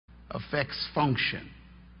affects function.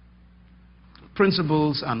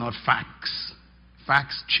 Principles are not facts.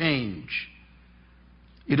 Facts change.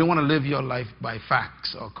 You don't want to live your life by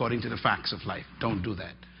facts or according to the facts of life. Don't do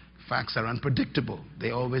that. Facts are unpredictable.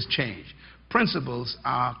 They always change. Principles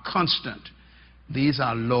are constant. These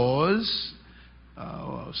are laws,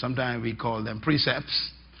 sometimes we call them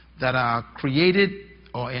precepts, that are created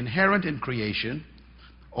or inherent in creation,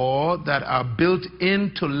 or that are built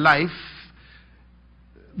into life,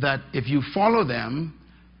 that if you follow them,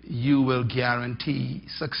 you will guarantee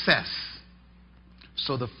success.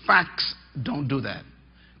 So the facts don't do that.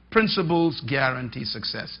 Principles guarantee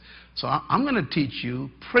success. So I'm going to teach you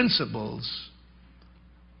principles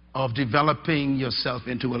of developing yourself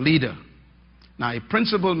into a leader. Now, a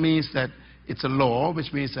principle means that it's a law,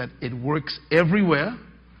 which means that it works everywhere,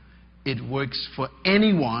 it works for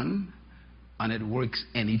anyone, and it works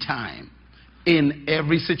anytime, in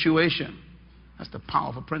every situation. That's the power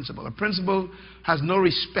of a principle. A principle has no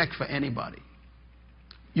respect for anybody.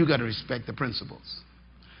 You got to respect the principles.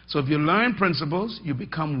 So if you learn principles, you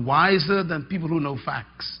become wiser than people who know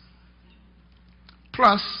facts.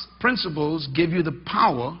 Plus, principles give you the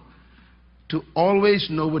power to always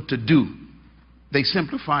know what to do. They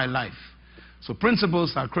simplify life. So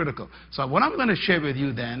principles are critical. So what I'm going to share with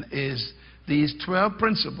you then is these 12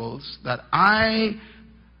 principles that I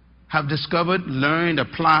have discovered, learned,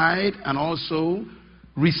 applied, and also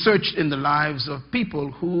researched in the lives of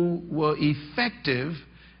people who were effective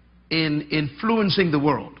in influencing the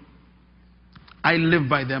world. I live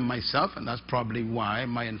by them myself, and that's probably why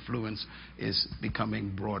my influence is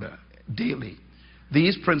becoming broader daily.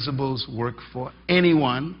 These principles work for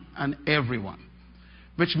anyone and everyone,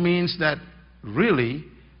 which means that really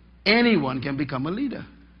anyone can become a leader.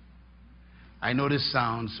 I know this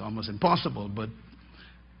sounds almost impossible, but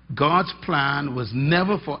God's plan was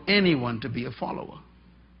never for anyone to be a follower.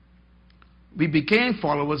 We became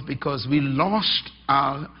followers because we lost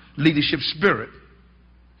our leadership spirit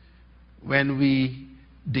when we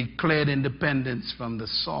declared independence from the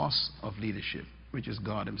source of leadership, which is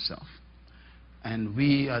God himself. And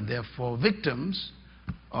we are therefore victims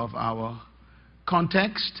of our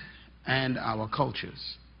context and our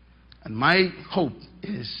cultures. And my hope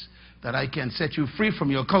is that I can set you free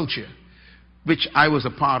from your culture, which I was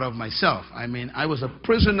a part of myself. I mean, I was a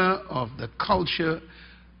prisoner of the culture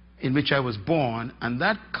in which I was born, and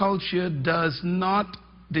that culture does not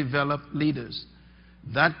develop leaders.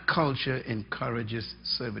 That culture encourages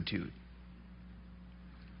servitude.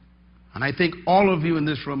 And I think all of you in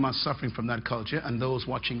this room are suffering from that culture, and those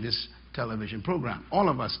watching this television program, all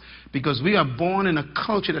of us, because we are born in a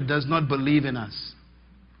culture that does not believe in us.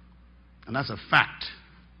 And that's a fact.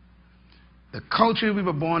 The culture we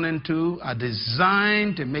were born into are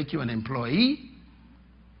designed to make you an employee,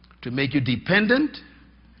 to make you dependent,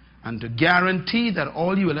 and to guarantee that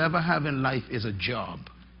all you will ever have in life is a job.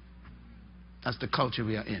 That's the culture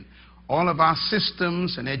we are in. All of our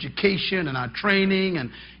systems and education and our training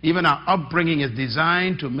and even our upbringing is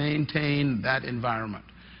designed to maintain that environment,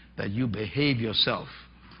 that you behave yourself.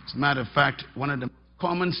 As a matter of fact, one of the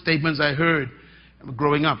common statements I heard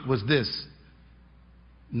growing up was this: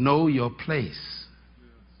 know your place.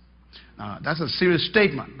 That's a serious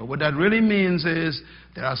statement, but what that really means is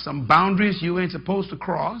there are some boundaries you ain't supposed to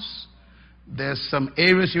cross. There's some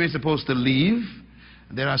areas you ain't supposed to leave.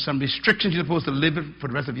 There are some restrictions you're supposed to live in for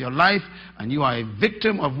the rest of your life, and you are a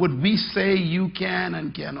victim of what we say you can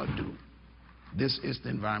and cannot do. This is the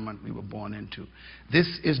environment we were born into.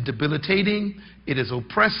 This is debilitating, it is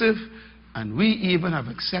oppressive, and we even have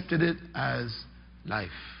accepted it as life,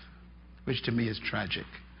 which to me is tragic,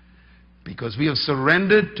 because we have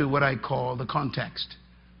surrendered to what I call the context.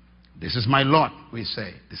 This is my lot, we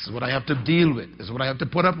say. This is what I have to deal with. This is what I have to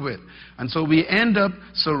put up with. And so we end up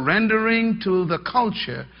surrendering to the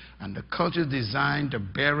culture, and the culture is designed to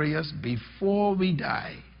bury us before we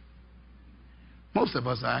die. Most of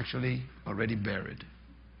us are actually already buried.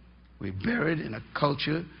 We're buried in a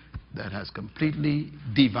culture that has completely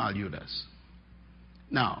devalued us.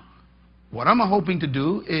 Now, what I'm hoping to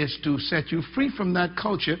do is to set you free from that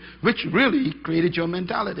culture, which really created your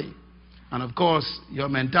mentality. And of course, your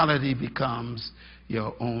mentality becomes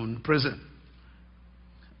your own prison.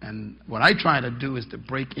 And what I try to do is to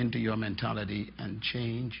break into your mentality and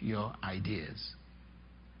change your ideas.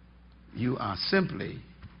 You are simply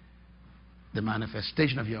the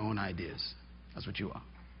manifestation of your own ideas. That's what you are.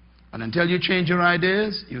 And until you change your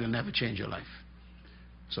ideas, you will never change your life.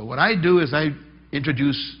 So what I do is I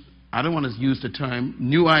introduce, I don't want to use the term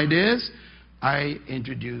new ideas, I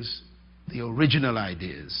introduce the original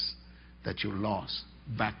ideas that you lost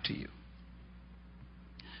back to you.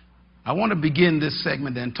 I want to begin this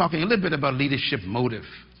segment then talking a little bit about leadership motive,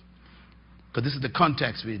 because this is the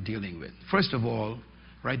context we're dealing with. First of all,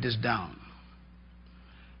 write this down.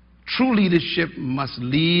 True leadership must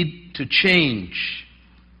lead to change,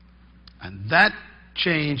 and that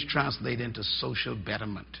change translates into social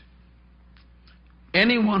betterment.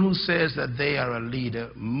 Anyone who says that they are a leader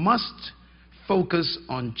must focus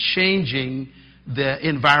on changing their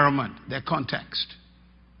environment, their context.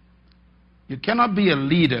 You cannot be a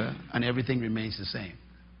leader and everything remains the same.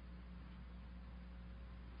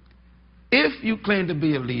 If you claim to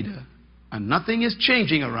be a leader and nothing is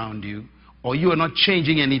changing around you, or you are not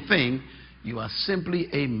changing anything, you are simply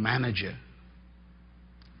a manager,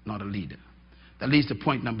 not a leader. That leads to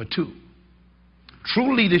point number 2.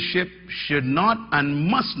 True leadership should not and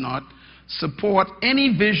must not support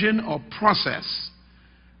any vision or process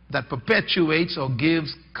that perpetuates or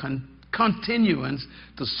gives continuance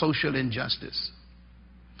to social injustice.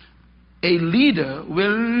 A leader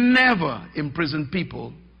will never imprison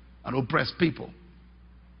people and oppress people.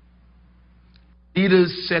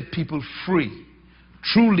 Leaders set people free.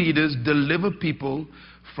 True leaders deliver people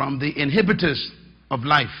from the inhibitors of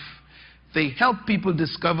life. They help people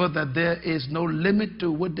discover that there is no limit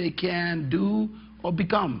to what they can do or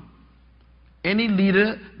become. Any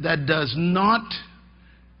leader that does not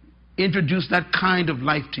introduce that kind of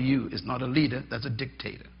life to you is not a leader, that's a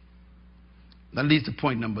dictator. That leads to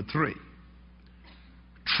point number 3.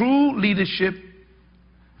 True leadership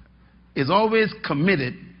is always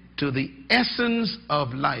committed to the essence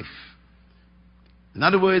of life. In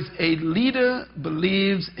other words, a leader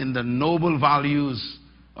believes in the noble values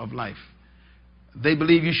of life. They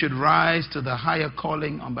believe you should rise to the higher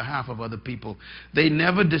calling on behalf of other people. They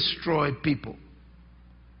never destroy people.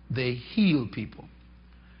 They heal people.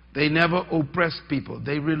 They never oppress people.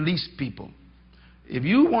 They release people. If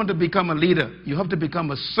you want to become a leader, you have to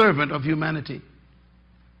become a servant of humanity.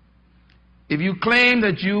 If you claim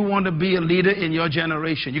that you want to be a leader in your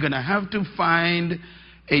generation, you're going to have to find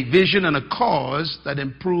a vision and a cause that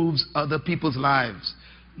improves other people's lives,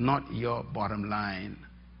 not your bottom line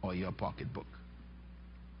or your pocketbook.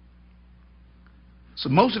 So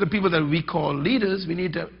most of the people that we call leaders, we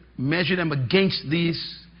need to measure them against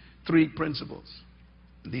these 3 principles.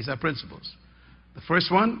 These are principles. The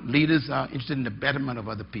first one, leaders are interested in the betterment of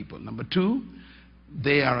other people. Number 2,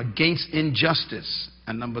 they are against injustice.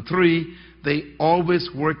 And number 3, they always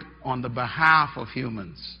work on the behalf of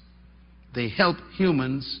humans. They help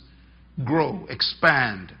humans grow,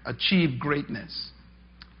 expand, achieve greatness.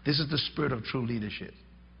 This is the spirit of true leadership.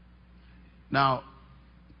 Now,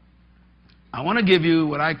 I want to give you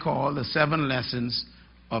what I call the 7 lessons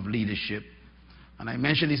of leadership. And I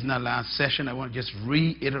mentioned these in our last session. I want to just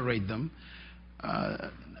reiterate them.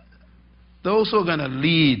 Those who are going to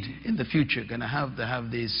lead in the future are going to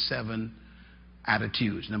have these 7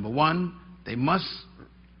 attitudes. Number 1, they must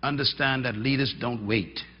understand that leaders don't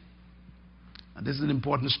wait. Now, this is an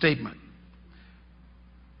important statement.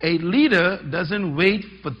 A leader doesn't wait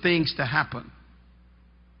for things to happen.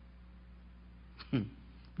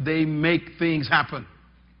 They make things happen.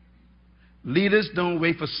 Leaders don't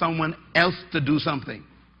wait for someone else to do something.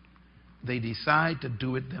 They decide to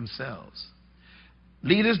do it themselves.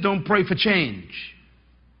 Leaders don't pray for change.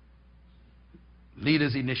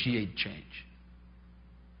 Leaders initiate change.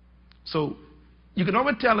 So you can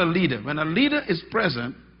always tell a leader, when a leader is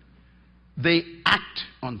present, they act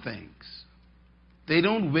on things. They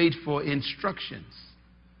don't wait for instructions.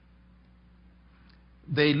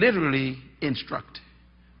 They literally instruct.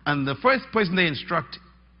 And the first person they instruct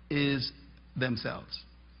is themselves.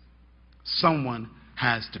 Someone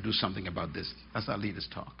has to do something about this. That's how leaders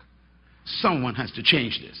talk. Someone has to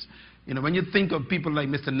change this. You know, when you think of people like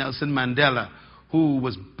Mr. Nelson Mandela, who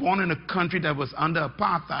was born in a country that was under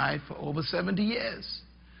apartheid for over 70 years.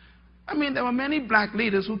 I mean, there were many black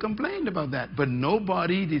leaders who complained about that, but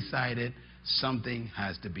nobody decided something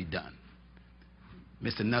has to be done.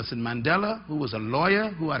 Mr. Nelson Mandela, who was a lawyer,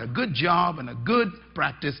 who had a good job and a good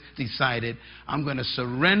practice, decided, I'm going to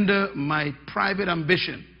surrender my private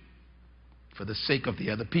ambition for the sake of the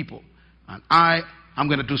other people. And I'm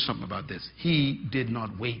going to do something about this. He did not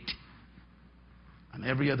wait. And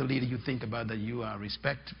every other leader you think about that you are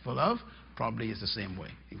respectful of probably is the same way,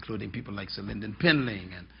 including people like Sir Lyndon Pinling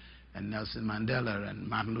and Nelson Mandela and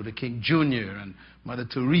Martin Luther King Jr. and Mother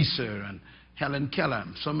Teresa and Helen Keller,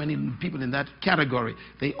 so many people in that category.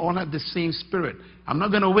 They all have the same spirit. I'm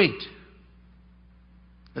not going to wait.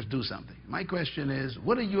 Let's do something. My question is,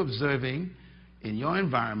 what are you observing in your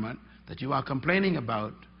environment that you are complaining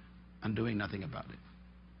about and doing nothing about it?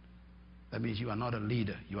 That means you are not a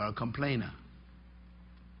leader. You are a complainer.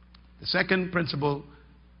 The second principle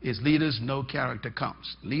is leaders know character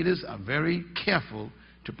counts. Leaders are very careful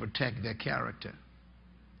to protect their character.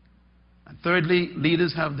 And thirdly,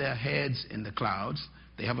 leaders have their heads in the clouds.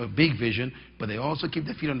 They have a big vision, but they also keep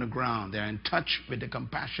their feet on the ground. They're in touch with the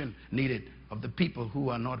compassion needed of the people who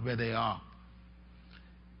are not where they are.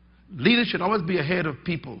 Leaders should always be ahead of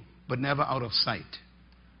people, but never out of sight.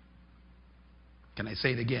 Can I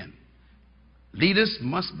say it again? Leaders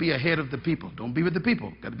must be ahead of the people. Don't be with the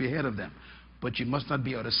people. Got to be ahead of them. But you must not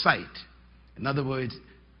be out of sight. In other words,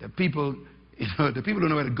 the people don't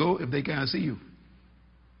know where to go if they can't see you.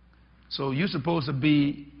 So you're supposed to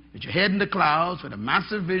be with your head in the clouds, with a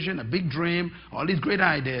massive vision, a big dream, all these great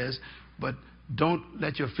ideas, but don't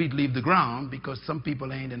let your feet leave the ground, because some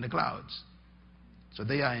people ain't in the clouds. So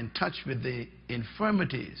they are in touch with the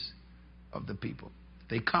infirmities of the people.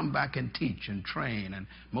 They come back and teach and train and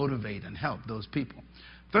motivate and help those people.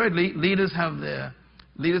 Thirdly, leaders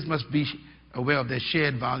must be aware of their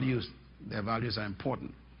shared values. Their values are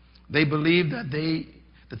important. They believe that the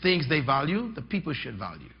things they value, the people should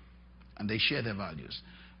value, and they share their values.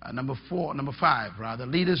 Number five,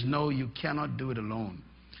 leaders know you cannot do it alone.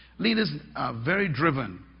 Leaders are very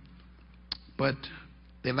driven, but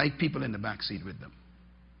they like people in the back seat with them.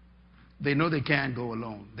 They know they can't go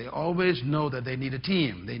alone. They always know that they need a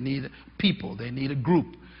team. They need people. They need a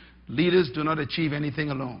group. Leaders do not achieve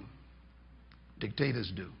anything alone.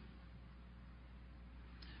 Dictators do.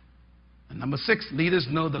 And number six, leaders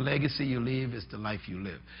know the legacy you leave is the life you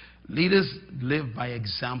live. Leaders live by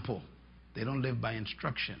example. They don't live by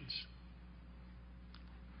instructions.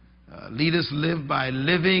 Leaders live by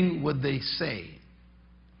living what they say,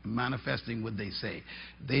 manifesting what they say.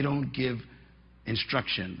 They don't give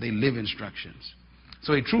instruction. They live instructions.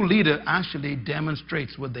 So a true leader actually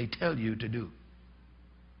demonstrates what they tell you to do.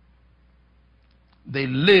 They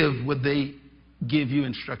live what they give you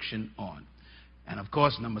instruction on. And of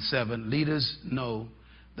course, number seven, leaders know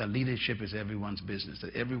that leadership is everyone's business,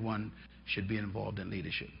 that everyone should be involved in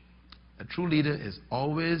leadership. A true leader is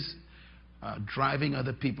always driving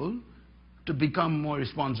other people to become more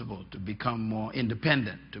responsible, to become more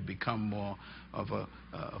independent, to become more of a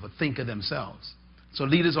thinker themselves. So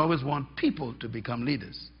leaders always want people to become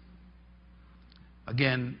leaders.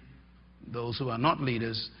 Again, those who are not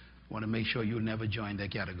leaders want to make sure you never join their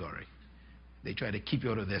category. They try to keep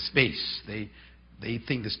you out of their space. They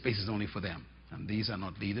think the space is only for them. And these are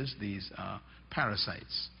not leaders. These are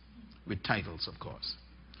parasites with titles, of course.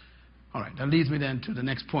 All right, that leads me then to the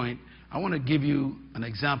next point. I want to give you an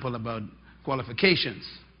example about qualifications.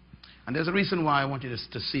 And there's a reason why I want you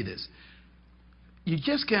to see this. You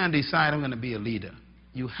just can't decide I'm going to be a leader.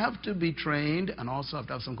 You have to be trained and also have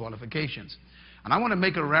to have some qualifications. And I want to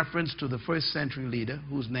make a reference to the first century leader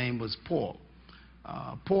whose name was Paul.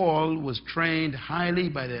 Paul was trained highly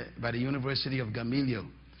by the University of Gamaliel.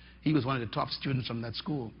 He was one of the top students from that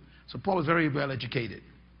school. So Paul was very well educated.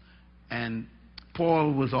 And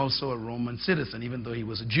Paul was also a Roman citizen, even though he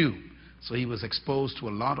was a Jew. So he was exposed to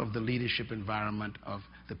a lot of the leadership environment of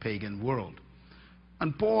the pagan world.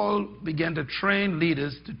 And Paul began to train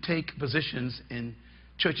leaders to take positions in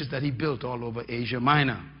churches that he built all over Asia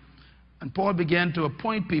Minor. And Paul began to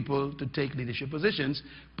appoint people to take leadership positions,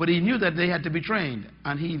 but he knew that they had to be trained.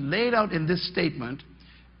 And he laid out in this statement,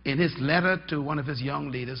 in his letter to one of his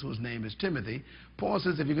young leaders, whose name is Timothy, Paul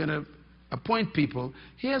says, if you're going to appoint people,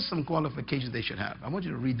 here's some qualifications they should have. I want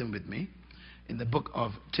you to read them with me in the book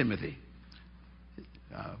of Timothy.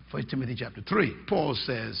 1 Timothy chapter 3. Paul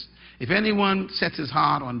says, if anyone sets his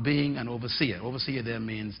heart on being an overseer, overseer there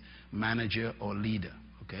means manager or leader,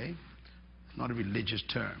 okay? It's not a religious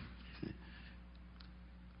term.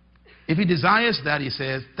 If he desires that, he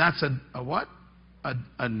says, that's a what?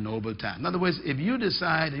 A noble task. In other words, if you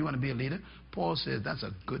decide that you want to be a leader, Paul says that's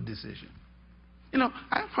a good decision. You know,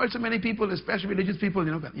 I've heard so many people, especially religious people,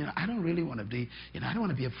 I don't really want to be, I don't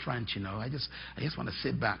want to be a front, I just want to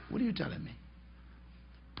sit back. What are you telling me?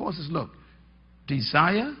 Paul says, look,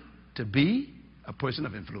 desire to be a person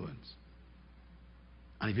of influence.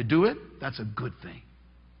 And if you do it, that's a good thing.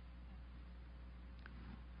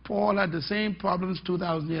 Paul had the same problems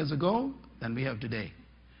 2,000 years ago than we have today.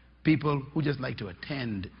 People who just like to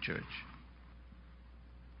attend church.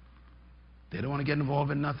 They don't want to get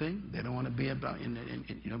involved in nothing. They don't want to be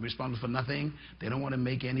responsible for nothing. They don't want to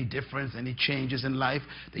make any difference, any changes in life.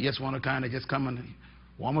 They just want to kind of just come and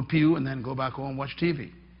warm a pew and then go back home and watch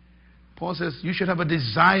TV. Paul says you should have a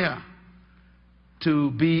desire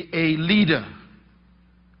to be a leader,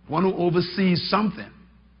 one who oversees something.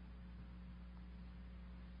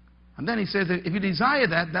 And then he says that if you desire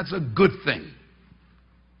that, that's a good thing.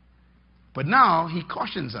 But now he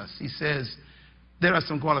cautions us. He says there are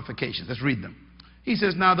some qualifications. Let's read them. He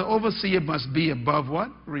says, now the overseer must be above what?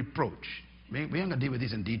 Reproach. We ain't going to deal with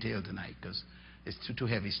this in detail tonight because it's too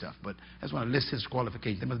heavy stuff. But I just want to list his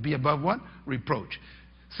qualifications. They must be above what? Reproach.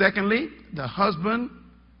 Secondly, the husband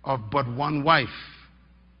of but one wife.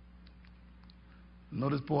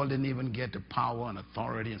 Notice Paul didn't even get to power and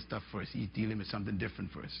authority and stuff first. He's dealing with something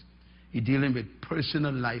different first. He's dealing with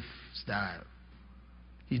personal lifestyle.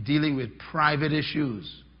 He's dealing with private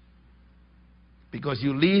issues. Because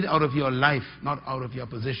you lead out of your life, not out of your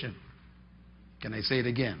position. Can I say it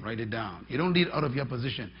again? Write it down. You don't lead out of your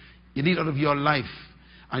position. You lead out of your life.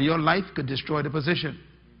 And your life could destroy the position.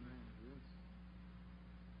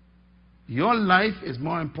 Your life is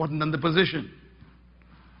more important than the position.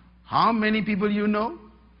 How many people you know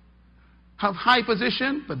have high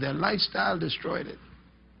position, but their lifestyle destroyed it?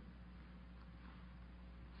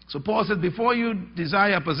 So Paul said, before you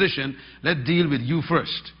desire a position, let's deal with you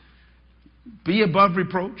first. Be above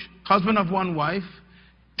reproach, husband of one wife,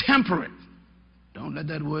 temperate. Don't let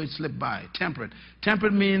that word slip by. Temperate.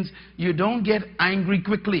 Temperate means you don't get angry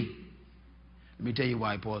quickly. Let me tell you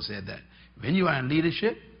why Paul said that. When you are in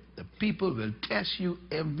leadership, the people will test you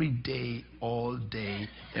every day, all day,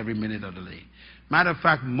 every minute of the day. Matter of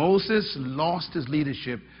fact, Moses lost his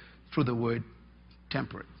leadership through the word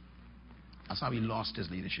temperate. That's how he lost his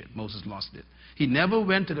leadership. Moses lost it. He never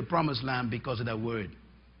went to the promised land because of that word,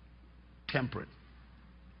 temperate.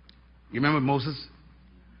 You remember Moses?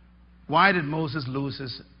 Why did Moses lose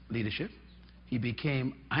his leadership? He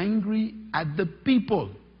became angry at the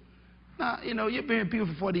people. Now, you know, you've been with people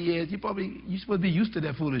for 40 years. You're supposed to be used to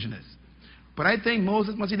their foolishness. But I think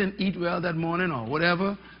Moses must have didn't eat well that morning or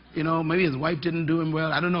whatever. You know, maybe his wife didn't do him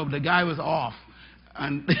well. I don't know. But the guy was off.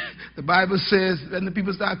 And the Bible says when the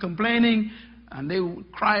people started complaining and they were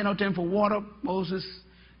crying out to him for water, Moses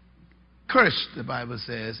cursed, the Bible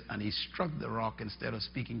says, and he struck the rock instead of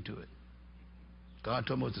speaking to it. God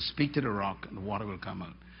told Moses to speak to the rock and the water will come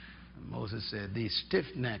out. And Moses said, these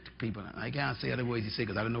stiff-necked people, I can't say other words he said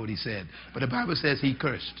because I don't know what he said, but the Bible says he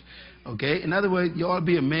cursed. Okay? In other words, you all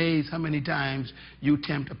be amazed how many times you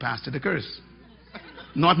tempt a pastor to curse.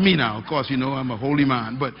 Not me now, of course, you know I'm a holy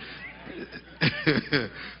man, but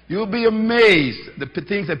you'll be amazed the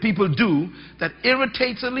things that people do that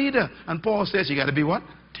irritates a leader. And Paul says you got to be what?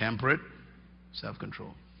 Temperate,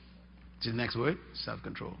 self-control. See the next word?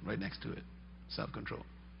 Self-control, right next to it. Self-control.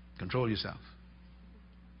 Control yourself.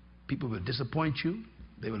 People will disappoint you.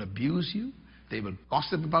 They will abuse you. They will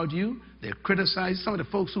gossip about you. They'll criticize. Some of the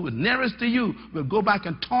folks who were nearest to you will go back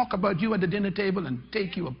and talk about you at the dinner table and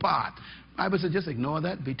take you apart. The Bible says just ignore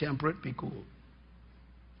that. Be temperate. Be cool.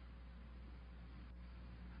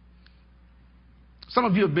 Some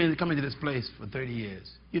of you have been coming to this place for 30 years.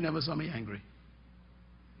 You never saw me angry.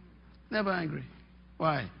 Never angry.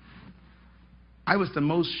 Why? I was the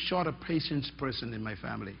most short of patience person in my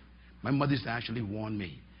family. My mother used to actually warn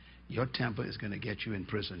me, your temper is going to get you in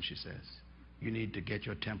prison, she says. You need to get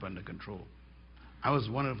your temper under control. I was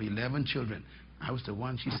one of 11 children. I was the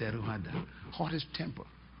one, she said, who had the hottest temper.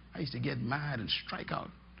 I used to get mad and strike out.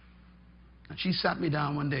 And she sat me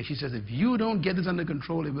down one day. She says, if you don't get this under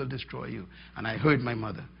control, it will destroy you. And I heard my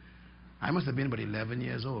mother. I must have been about 11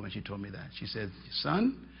 years old when she told me that. She said,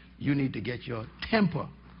 son, you need to get your temper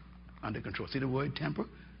under control. See the word temper?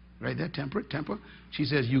 Right there, temper, temper. She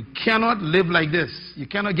says, you cannot live like this. You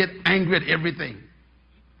cannot get angry at everything.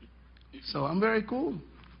 So I'm very cool.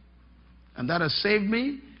 And that has saved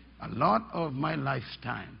me a lot of my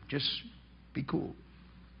lifetime. Just be cool.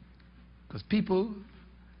 Because people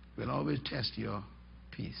will always test your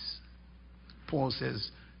peace. Paul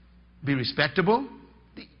says, be respectable.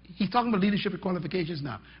 He's talking about leadership qualifications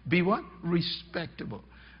now. Be what? Respectable.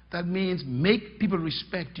 That means make people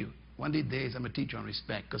respect you. One of these days, I'm going to teach you on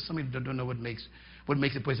respect, because some of you don't know what makes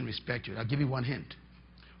a person respect you. I'll give you one hint.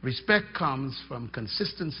 Respect comes from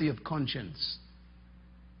consistency of conscience.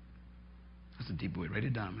 That's a deep word. Write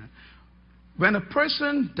it down, man. When a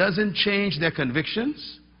person doesn't change their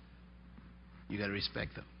convictions, you got to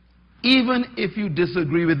respect them. Even if you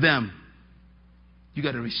disagree with them, you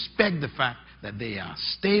got to respect the fact that they are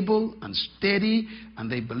stable and steady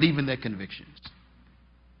and they believe in their convictions.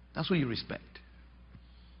 That's what you respect.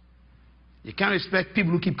 You can't respect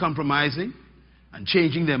people who keep compromising and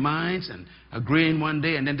changing their minds and agreeing one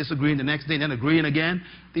day and then disagreeing the next day and then agreeing again.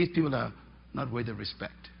 These people are not worthy of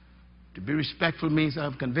respect. To be respectful means I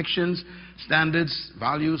have convictions, standards,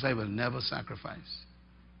 values I will never sacrifice.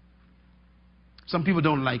 Some people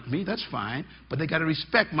don't like me, that's fine, but they got to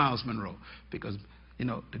respect Myles Munroe. Because, you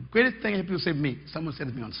know, the greatest thing people say to me, someone said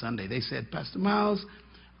to me on Sunday, they said, Pastor Myles,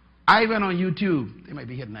 I went on YouTube. They might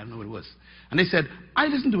be here tonight, I don't know what it was. And they said, I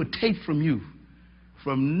listened to a tape from you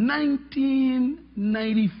from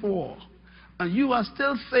 1994. And you are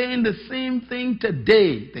still saying the same thing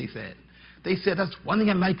today, they said. They said, that's one thing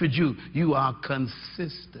I like with you. You are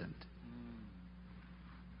consistent.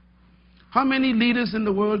 How many leaders in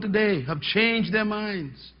the world today have changed their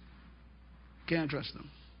minds? Can't trust them.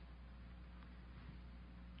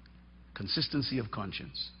 Consistency of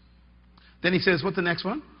conscience. Then he says, what's the next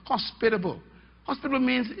one? Hospitable. Hospitable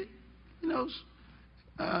means,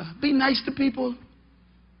 be nice to people.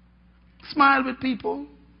 Smile with people.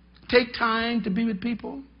 Take time to be with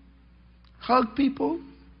people. Hug people.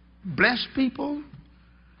 Bless people.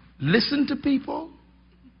 Listen to people.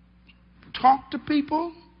 Talk to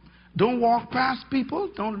people. Don't walk past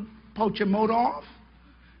people. Don't pout your motor off.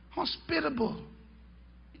 Hospitable.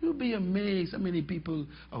 You'll be amazed how many people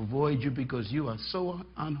avoid you because you are so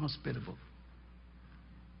unhospitable.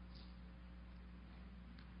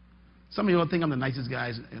 Some of you all think I'm the nicest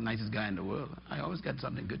guy in the world. I always got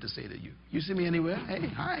something good to say to you. You see me anywhere? Hey,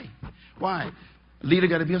 hi. Why? A leader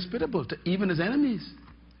got to be hospitable to even his enemies.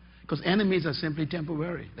 Because enemies are simply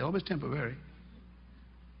temporary. They're always temporary.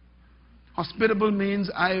 Hospitable means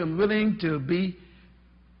I am willing to be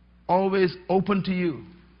always open to you,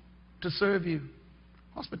 to serve you.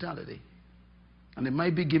 Hospitality. And it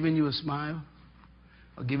might be giving you a smile,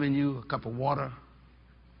 or giving you a cup of water,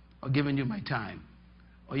 or giving you my time,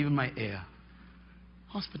 or even my air.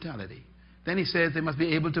 Hospitality. Then he says they must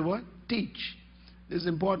be able to what? Teach. This is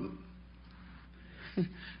important.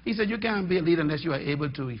 He said you can't be a leader unless you are able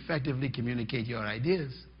to effectively communicate your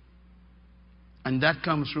ideas. And that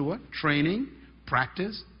comes through what? Training,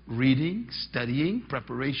 practice, reading, studying,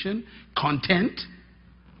 preparation, content.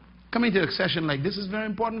 Coming to a session like this is very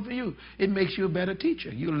important for you. It makes you a better teacher.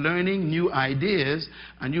 You're learning new ideas,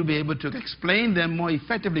 and you'll be able to explain them more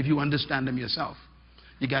effectively if you understand them yourself.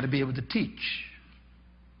 You got to be able to teach.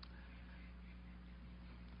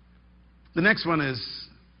 The next one is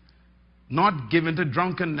not given to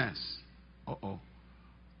drunkenness.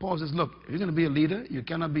 Paul says, look, if you're going to be a leader, you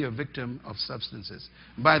cannot be a victim of substances.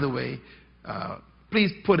 By the way,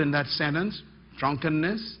 please put in that sentence,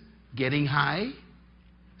 drunkenness, getting high,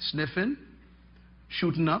 sniffing,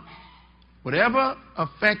 shooting up, whatever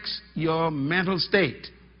affects your mental state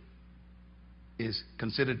is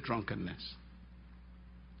considered drunkenness.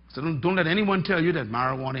 So don't let anyone tell you that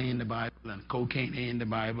marijuana ain't in the Bible and cocaine ain't in the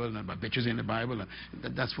Bible and bitches ain't in the Bible.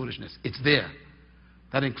 And that's foolishness. It's there.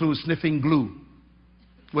 That includes sniffing glue.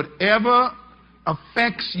 Whatever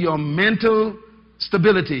affects your mental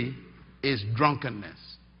stability is drunkenness.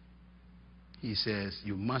 He says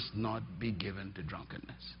you must not be given to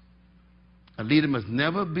drunkenness. A leader must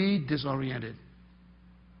never be disoriented.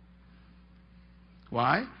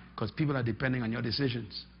 Why? Because people are depending on your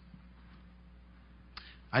decisions.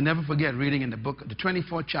 I never forget reading in the book, the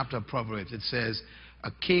 24th chapter of Proverbs, it says,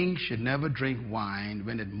 a king should never drink wine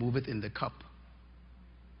when it moveth in the cup.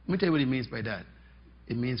 Let me tell you what he means by that.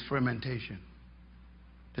 It means fermentation.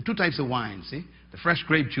 There are two types of wine, see? The fresh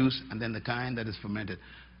grape juice and then the kind that is fermented.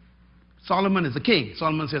 Solomon is the king.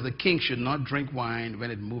 Solomon says the king should not drink wine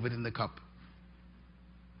when it moveth in the cup.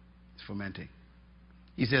 It's fermenting.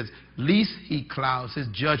 He says, lest he clouds his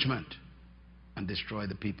judgment and destroy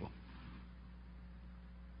the people.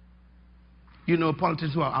 You know,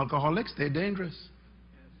 politicians who are alcoholics, they're dangerous.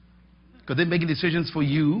 Because they're making decisions for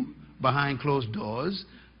you behind closed doors,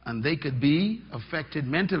 and they could be affected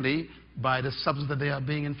mentally by the substance that they are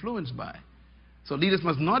being influenced by. So leaders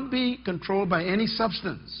must not be controlled by any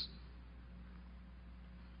substance.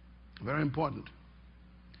 Very important.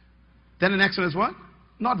 Then the next one is what?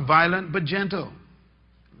 Not violent, but gentle.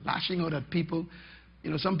 Lashing out at people.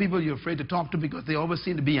 You know, some people you're afraid to talk to because they always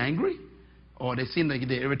seem to be angry, or they seem like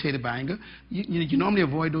they're irritated by anger. You normally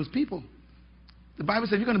avoid those people. The Bible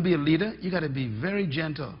says if you're going to be a leader, you got to be very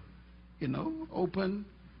gentle, you know, open,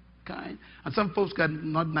 kind. And some folks got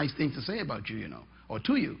not nice things to say about you, you know, or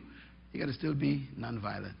to you. You got to still be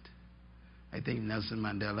nonviolent. I think Nelson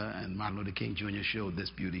Mandela and Martin Luther King Jr. showed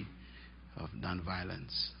this beauty of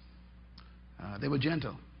nonviolence. They were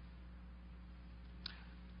gentle.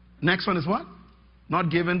 Next one is what?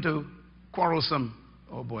 Not given to quarrelsome.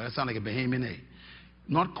 Oh boy, that sounds like a Bahamian name.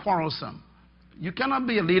 Not quarrelsome. You cannot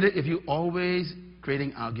be a leader if you're always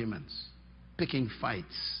creating arguments, picking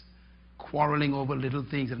fights, quarreling over little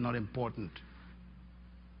things that are not important.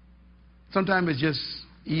 Sometimes it's just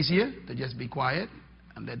easier to just be quiet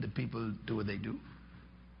and let the people do what they do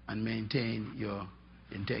and maintain your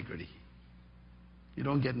integrity. You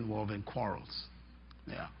don't get involved in quarrels.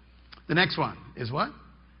 Yeah. The next one is what?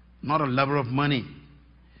 Not a lover of money.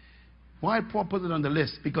 Why Paul put it on the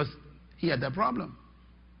list? Because he had that problem.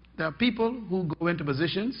 There are people who go into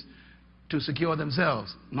positions to secure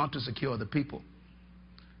themselves, not to secure the people.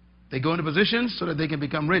 They go into positions so that they can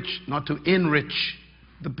become rich, not to enrich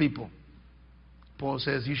the people. Paul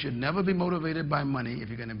says you should never be motivated by money if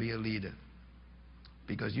you're going to be a leader,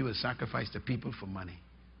 because you will sacrifice the people for money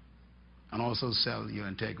and also sell your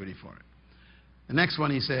integrity for it. The next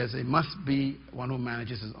one, he says, it must be one who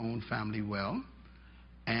manages his own family well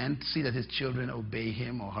and see that his children obey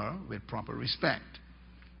him or her with proper respect.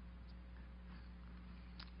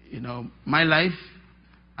 You know, my life,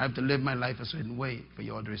 I have to live my life a certain way for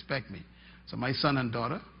you all to respect me. So my son and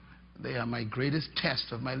daughter, they are my greatest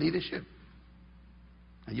test of my leadership.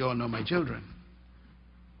 And you all know my children.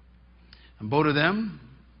 And both of them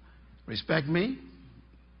respect me,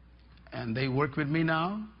 and they work with me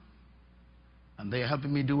now, and they are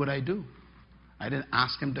helping me do what I do. I didn't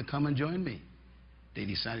ask them to come and join me. They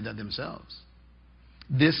decided that themselves.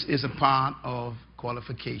 This is a part of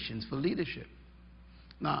qualifications for leadership.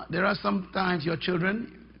 Now, there are sometimes your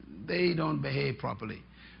children, they don't behave properly.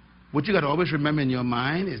 What you got to always remember in your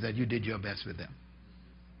mind is that you did your best with them.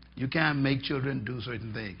 You can't make children do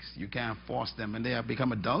certain things. You can't force them. When they have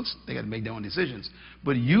become adults, they got to make their own decisions.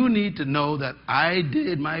 But you need to know that I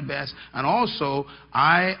did my best, and also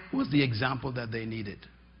I was the example that they needed.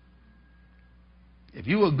 If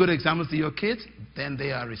you were good examples to your kids, then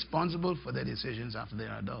they are responsible for their decisions after they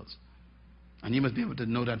are adults. And you must be able to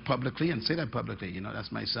know that publicly and say that publicly. You know,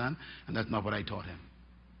 that's my son, and that's not what I taught him.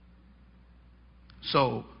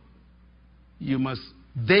 So,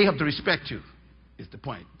 they have to respect you, is the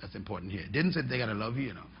point that's important here. It didn't say they got to love you,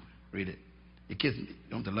 you know. Read it. Your kids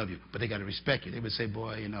don't have to love you, but they got to respect you. They would say,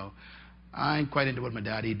 boy, you know, I ain't quite into what my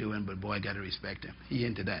daddy doing, but boy, I got to respect him. He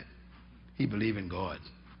into that. He believe in God.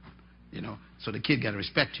 You know, so the kid got to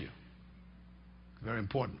respect you. Very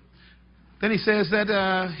important. Then he says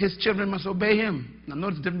that his children must obey him. Now,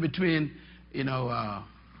 notice the difference between,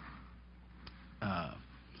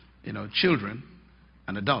 children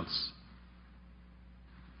and adults.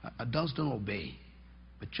 Adults don't obey,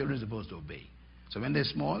 but children are supposed to obey. So when they're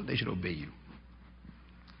small, they should obey you.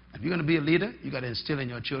 If you're going to be a leader, you got to instill in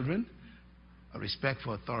your children a respect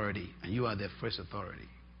for authority, and you are their first authority.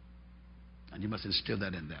 And you must instill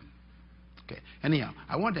that in them. Okay. Anyhow,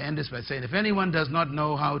 I want to end this by saying, if anyone does not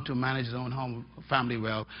know how to manage his own home family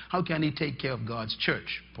well, how can he take care of God's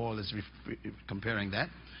church? Paul is comparing that.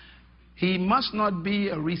 He must not be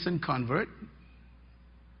a recent convert.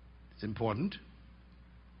 It's important.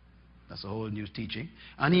 That's a whole new teaching.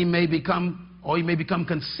 And he may become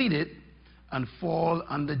conceited and fall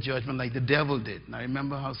under judgment like the devil did. Now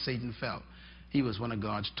remember how Satan fell. He was one of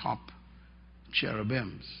God's top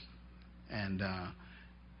cherubims. And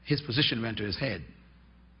his position went to his head.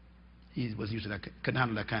 He was used to that, could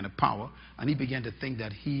handle that kind of power. And he began to think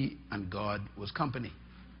that he and God was company.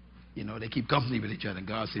 You know, they keep company with each other. And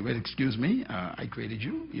God said, well, excuse me, I created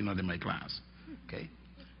you. You're not in my class. Okay?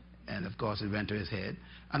 And, of course, it went to his head.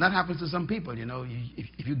 And that happens to some people, you know.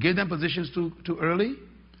 If you give them positions too early,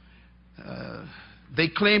 they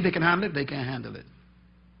claim they can handle it, they can't handle it.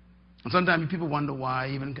 And sometimes people wonder why,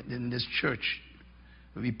 even in this church,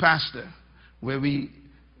 where we pastor, where we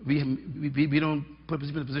don't put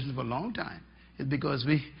people in positions for a long time. It's because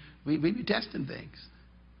we be testing things.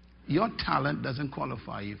 Your talent doesn't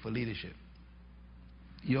qualify you for leadership.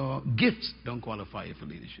 Your gifts don't qualify you for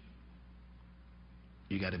leadership.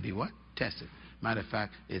 You got to be what? Tested. Matter of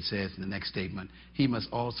fact, it says in the next statement, he must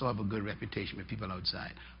also have a good reputation with people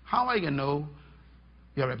outside. How are you going to know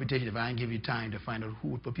your reputation if I didn't give you time to find out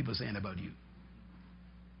what people are saying about you?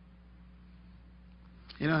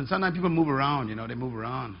 You know, and sometimes people move around, you know, they move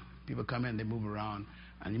around. People come in, they move around.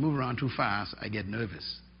 And you move around too fast, I get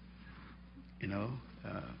nervous. You know,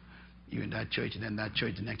 you're in that church, and then that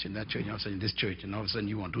church, the next church, that church, and all of a sudden this church, and all of a sudden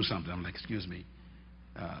you want to do something. I'm like, excuse me,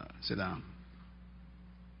 sit down.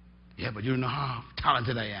 Yeah, but you don't know how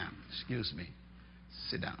talented I am. Excuse me,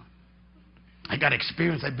 sit down. I got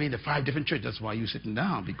experience. I've been to 5 different churches. That's why you're sitting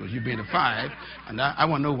down, because you've been to 5, and I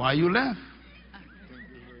want to know why you left.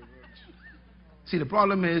 See, the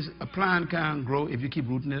problem is a plant can't grow if you keep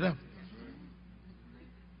rooting it up.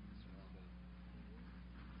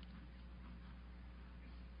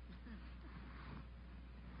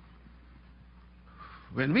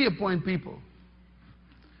 When we appoint people,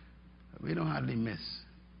 we don't hardly miss.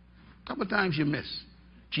 A couple of times you miss.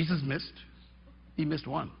 Jesus missed. He missed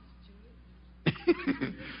one.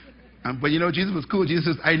 But you know, Jesus was cool. Jesus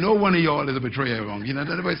says, I know one of y'all is a betrayer wrong. You know, in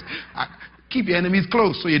other words, keep your enemies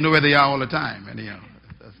close so you know where they are all the time. And, you know,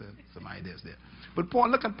 that's some ideas there. But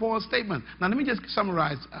look at Paul's statement. Now, let me just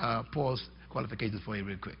summarize Paul's qualifications for you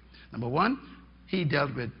real quick. Number 1, he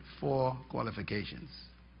dealt with 4 qualifications.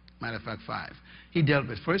 Matter of fact, 5. He dealt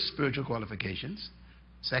with, first, spiritual qualifications.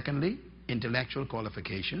 Secondly, intellectual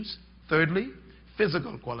qualifications. Thirdly,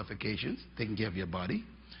 physical qualifications, taking care of your body.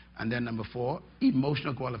 And then number 4,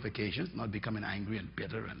 emotional qualifications, not becoming angry and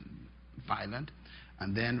bitter and violent.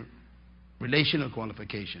 And then relational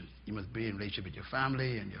qualifications. You must be in relationship with your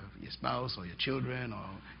family and your spouse or your children or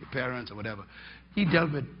your parents or whatever. He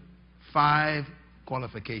dealt with 5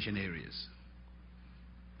 qualification areas.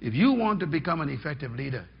 If you want to become an effective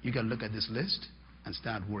leader, you can look at this list and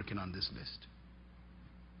start working on this list.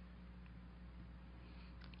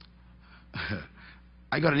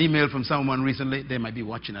 I got an email from someone recently. They might be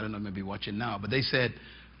watching. I don't know, they might be watching now. But they said,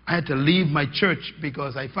 I had to leave my church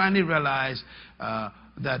because I finally realized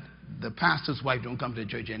that the pastor's wife don't come to the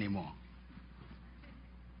church anymore.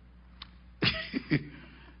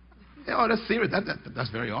 Oh, that's serious. That's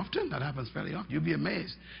very often. That happens fairly often. You'll be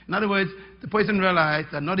amazed. In other words, the person realized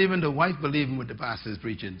that not even the wife believing what the pastor is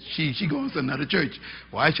preaching. She goes to another church.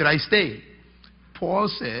 Why should I stay? Paul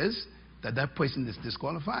says that that person is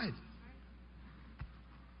disqualified.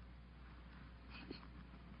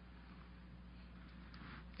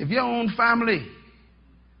 If your own family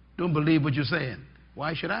don't believe what you're saying,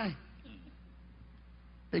 why should I?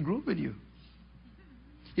 They grew up with you.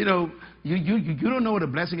 You know, you don't know what a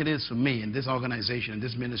blessing it is for me in this organization, in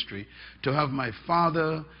this ministry, to have my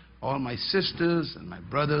father, all my sisters and my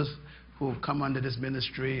brothers who have come under this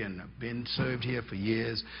ministry and have been served here for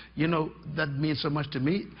years. You know, that means so much to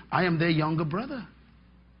me. I am their younger brother.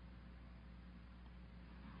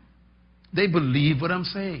 They believe what I'm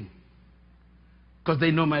saying. Because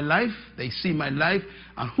they know my life, they see my life,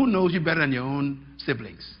 and who knows you better than your own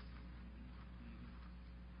siblings?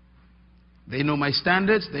 They know my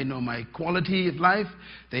standards, they know my quality of life,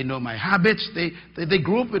 they know my habits, they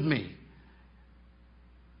grew up with me.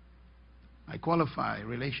 I qualify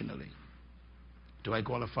relationally. Do I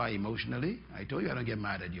qualify emotionally? I told you I don't get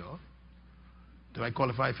mad at y'all. Do I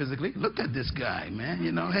qualify physically? Look at this guy, man.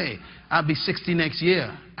 You know, hey, I'll be 60 next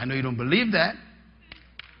year. I know you don't believe that.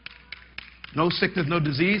 No sickness, no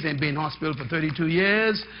disease, ain't been in hospital for 32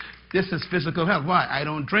 years. This is physical health. Why? I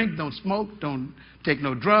don't drink, don't smoke, don't take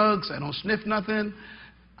no drugs, I don't sniff nothing.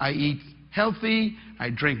 I eat healthy, I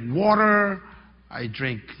drink water, I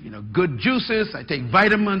drink, good juices, I take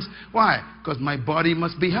vitamins. Why? Because my body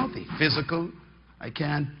must be healthy. Physical, I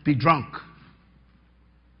can't be drunk.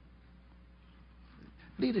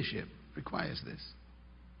 Leadership requires this.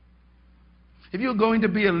 If you're going to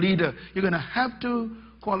be a leader, you're going to have to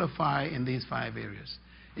qualify in these 5 areas.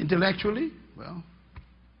 Intellectually, well,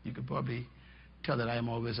 you could probably tell that I am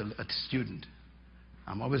always a student.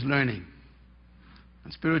 I'm always learning.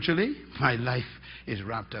 And spiritually, my life is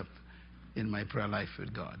wrapped up in my prayer life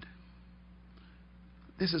with God.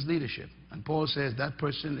 This is leadership. And Paul says that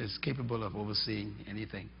person is capable of overseeing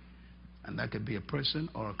anything. And that could be a person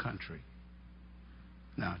or a country.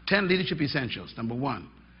 Now, 10 leadership essentials. Number 1,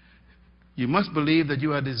 you must believe that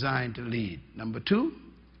you are designed to lead. Number 2,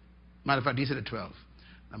 matter of fact, these are the 12.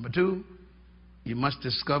 Number 2, you must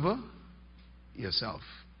discover yourself.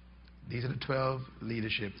 These are the 12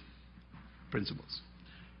 leadership principles.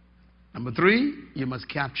 Number 3, you must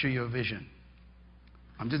capture your vision.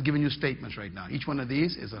 I'm just giving you statements right now. Each one of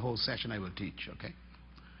these is a whole session I will teach, okay?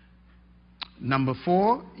 Number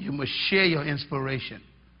 4, you must share your inspiration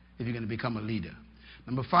if you're going to become a leader.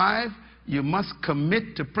 Number 5, you must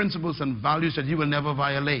commit to principles and values that you will never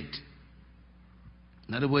violate.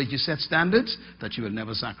 In other words, you set standards that you will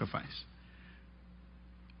never sacrifice.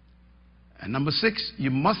 And number 6, you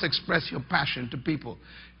must express your passion to people.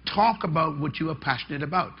 Talk about what you are passionate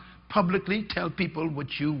about. Publicly tell people what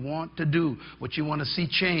you want to do, what you want to see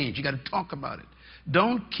change. You got to talk about it.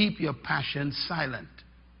 Don't keep your passion silent.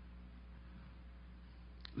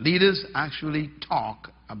 Leaders actually talk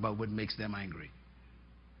about what makes them angry.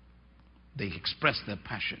 They express their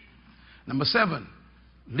passion. Number 7,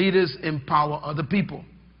 leaders empower other people.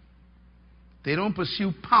 They don't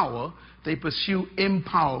pursue power, they pursue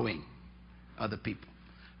empowering other people.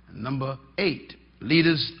 And number 8,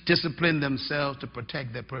 leaders discipline themselves to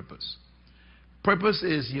protect their purpose. Purpose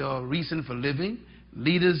is your reason for living.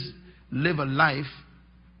 Leaders live a life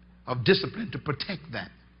of discipline to protect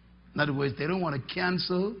that. In other words, they don't want to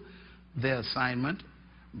cancel their assignment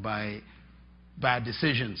by bad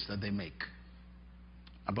decisions that they make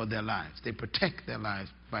about their lives. They protect their lives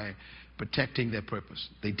by protecting their purpose.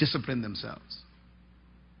 They discipline themselves.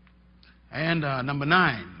 And number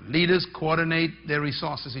 9, leaders coordinate their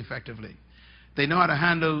resources effectively. They know how to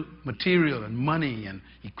handle material and money and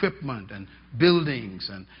equipment and buildings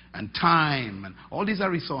and time. And all these are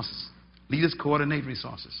resources. Leaders coordinate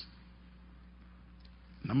resources.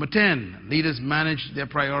 Number 10, leaders manage their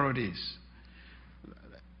priorities.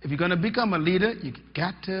 If you're going to become a leader, you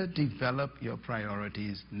got to develop your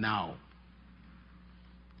priorities now.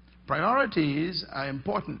 Priorities are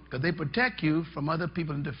important because they protect you from other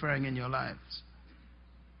people interfering in your lives.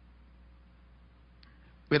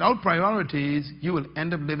 Without priorities, you will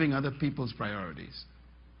end up living other people's priorities.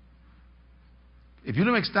 If you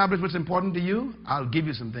don't establish what's important to you, I'll give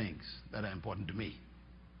you some things that are important to me.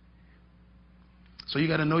 So you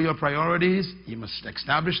got to know your priorities, you must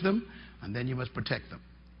establish them, and then you must protect them.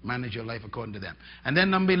 Manage your life according to them. And then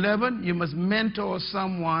number 11, you must mentor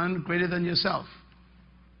someone greater than yourself.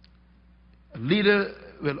 A leader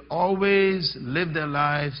will always live their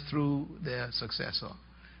lives through their successor.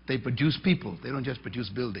 They produce people. They don't just produce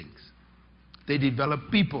buildings. They develop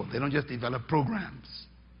people. They don't just develop programs.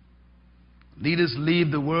 Leaders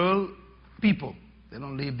leave the world people. They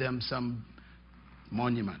don't leave them some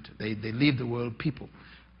monument. They leave the world people.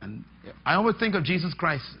 And I always think of Jesus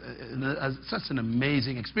Christ as such an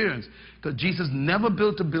amazing experience because Jesus never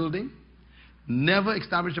built a building, never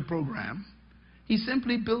established a program. He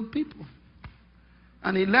simply built people.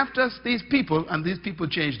 And he left us these people, and these people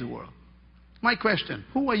changed the world. My question,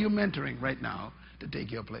 who are you mentoring right now to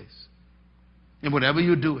take your place? In whatever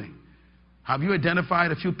you're doing, have you identified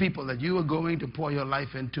a few people that you are going to pour your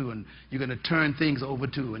life into and you're going to turn things over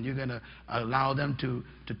to and you're going to allow them to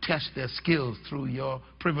test their skills through your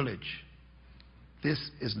privilege? This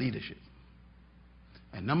is leadership.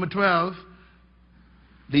 And number 12,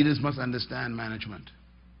 leaders must understand management.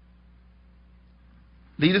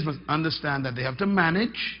 Leaders must understand that they have to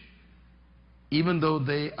manage even though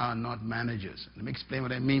they are not managers. Let me explain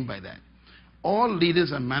what I mean by that. All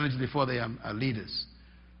leaders are managed before they are leaders.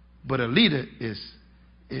 But a leader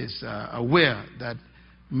is aware that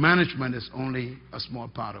management is only a small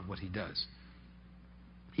part of what he does.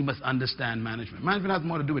 He must understand management. Management has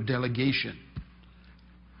more to do with delegation,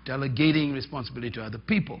 delegating responsibility to other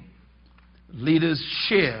people. Leaders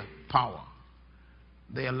share power.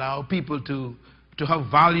 They allow people to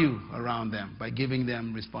have value around them by giving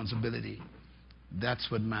them responsibility.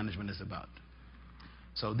 That's what management is about.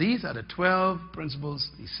 So these are the 12 principles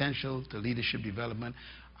essential to leadership development.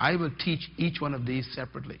 I will teach each one of these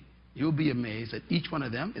separately. You'll be amazed that each one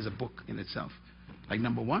of them is a book in itself. Like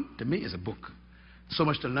number 1, to me, is a book. So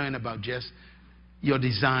much to learn about just your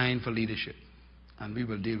design for leadership. And we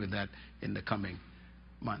will deal with that in the coming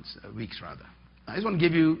months, weeks rather. I just want to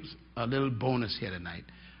give you a little bonus here tonight.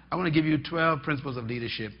 I want to give you 12 principles of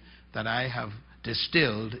leadership that I have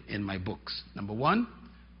distilled in my books. Number 1,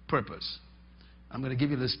 purpose. I'm going to give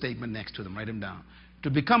you this statement next to them. Write them down. To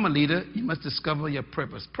become a leader, you must discover your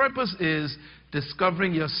purpose. Purpose is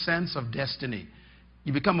discovering your sense of destiny.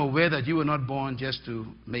 You become aware that you were not born just to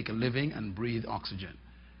make a living and breathe oxygen.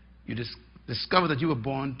 You discover that you were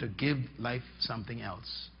born to give life something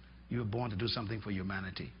else. You were born to do something for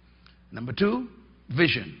humanity. Number 2,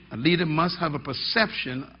 vision. A leader must have a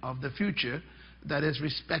perception of the future that is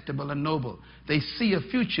respectable and noble. They see a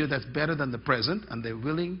future that's better than the present, and they're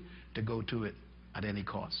willing to go to it at any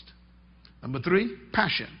cost. Number 3,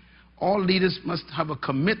 passion. All leaders must have a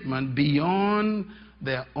commitment beyond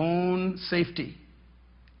their own safety.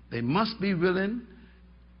 They must be willing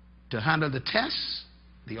to handle the tests,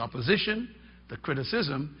 the opposition, the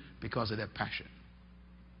criticism because of their passion.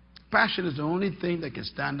 Passion is the only thing that can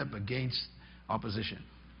stand up against opposition.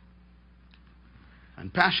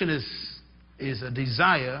 And passion is a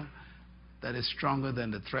desire that is stronger than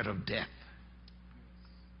the threat of death.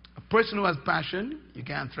 A person who has passion, you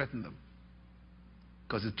can't threaten them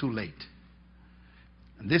because it's too late.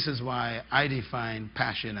 And this is why I define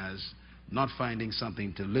passion as not finding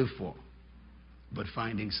something to live for, but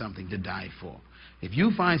finding something to die for. If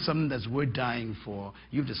you find something that's worth dying for,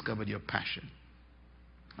 you've discovered your passion.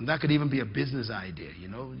 And that could even be a business idea. You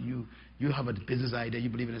know, you have a business idea, you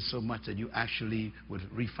believe in it so much that you actually would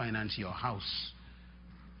refinance your house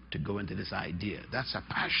to go into this idea. That's a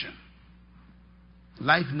passion.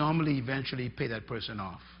 Life normally eventually pay that person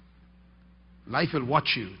off. Life will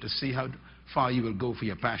watch you to see how far you will go for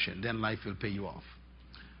your passion. Then life will pay you off.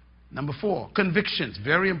 Number 4, convictions.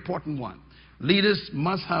 Very important one. Leaders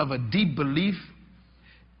must have a deep belief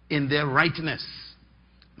in their rightness.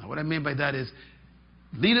 Now what I mean by that is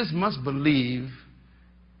leaders must believe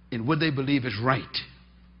in what they believe is right.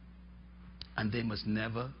 And they must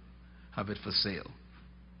never have it for sale.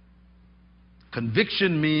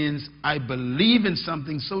 Conviction means I believe in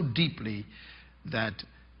something so deeply that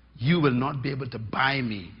you will not be able to buy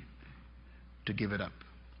me to give it up.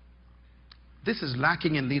 This is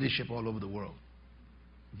lacking in leadership all over the world.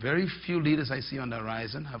 Very few leaders I see on the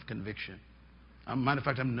horizon have conviction. Matter of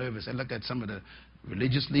fact, I'm nervous. I look at some of the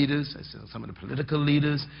religious leaders, I saw some of the political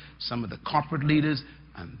leaders, some of the corporate leaders,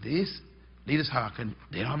 and these leaders,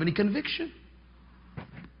 they don't have any conviction.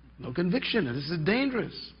 No conviction, and this is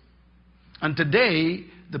dangerous. And today,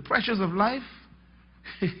 the pressures of life,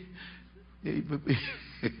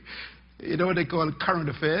 you know what they call current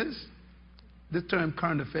affairs? This term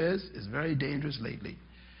current affairs is very dangerous lately.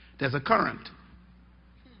 There's a current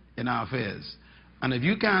in our affairs. And if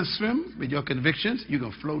you can't swim with your convictions, you're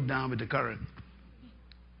going to float down with the current.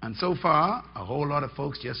 And so far, a whole lot of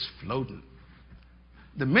folks just floating.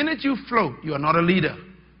 The minute you float, you are not a leader.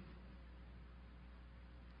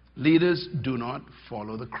 Leaders do not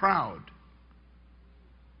follow the crowd.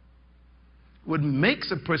 What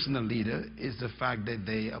makes a person a leader is the fact that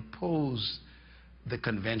they oppose the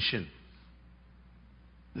convention.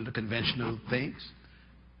 The conventional things.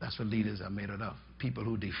 That's what leaders are made out of. People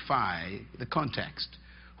who defy the context,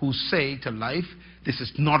 who say to life, this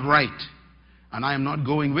is not right, and I am not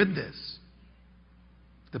going with this.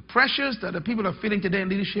 The pressures that the people are feeling today in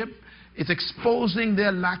leadership is exposing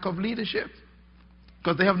their lack of leadership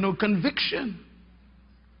because they have no conviction.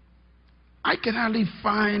 I can hardly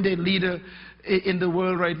find a leader in the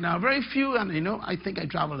world right now. Very few, and I think I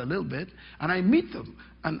travel a little bit, and I meet them.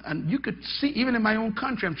 And you could see, even in my own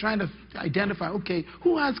country, I'm trying to identify, okay,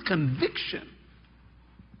 who has conviction?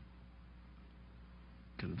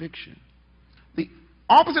 Conviction. The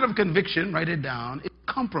opposite of conviction, write it down, is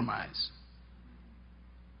compromise.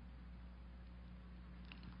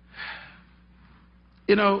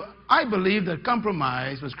 I believe that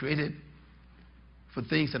compromise was created for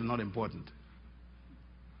things that are not important.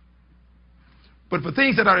 But for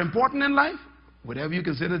things that are important in life, whatever you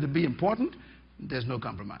consider to be important, there's no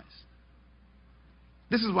compromise.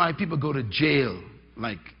 This is why people go to jail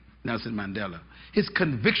like Nelson Mandela. His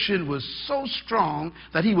conviction was so strong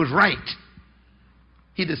that he was right.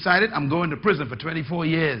 He decided, I'm going to prison for 24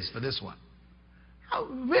 years for this one.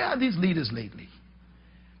 Where are these leaders lately?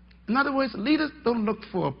 In other words, leaders don't look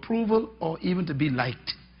for approval or even to be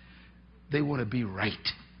liked. They want to be right.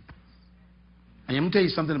 And I'm going to tell you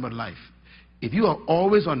something about life. If you are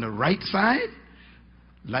always on the right side,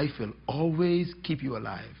 life will always keep you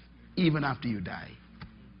alive, even after you die.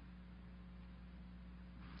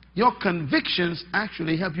 Your convictions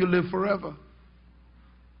actually help you live forever.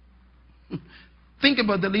 Think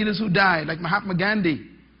about the leaders who died, like Mahatma Gandhi.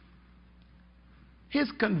 His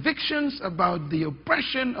convictions about the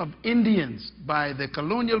oppression of Indians by the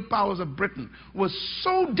colonial powers of Britain was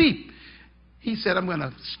so deep, he said, I'm going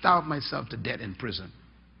to starve myself to death in prison.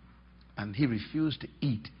 And he refused to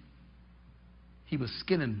eat. He was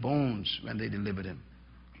skin and bones when they delivered him.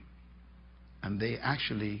 And they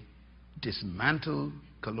actually dismantled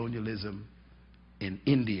colonialism in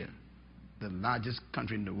India, the largest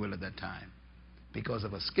country in the world at that time, because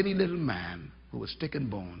of a skinny little man who was stick and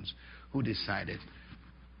bones, who decided,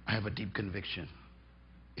 I have a deep conviction.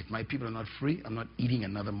 If my people are not free, I'm not eating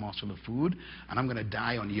another morsel of food, and I'm going to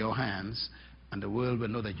die on your hands, and the world will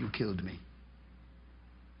know that you killed me.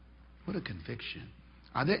 What a conviction.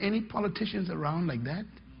 Are there any politicians around like that?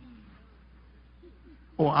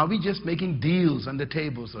 Or are we just making deals on the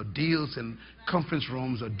tables, or deals in conference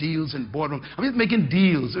rooms, or deals in boardrooms? Are we just making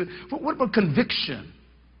deals? What about conviction?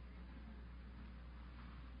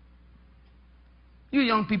 You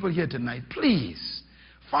young people here tonight, please,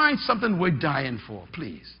 find something worth dying for,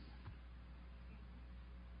 please.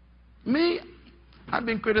 Me, I've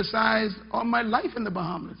been criticized all my life in the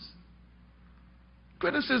Bahamas.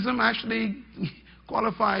 Criticism actually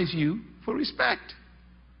qualifies you for respect.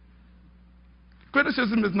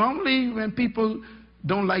 Criticism is normally when people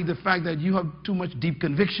don't like the fact that you have too much deep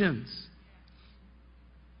convictions.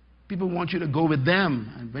 People want you to go with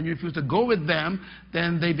them. And when you refuse to go with them,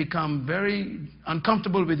 then they become very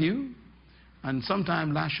uncomfortable with you and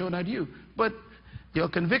sometimes lash out at you. But your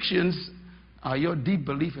convictions are your deep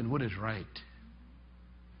belief in what is right.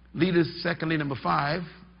 Leaders, secondly, number 5,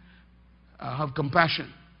 have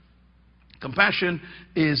compassion. Compassion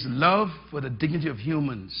is love for the dignity of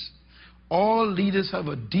humans. All leaders have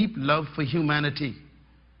a deep love for humanity.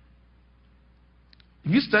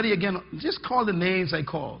 If you study again, just call the names I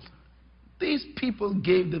called. These people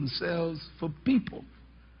gave themselves for people.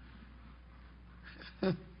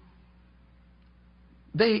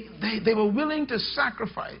 They were willing to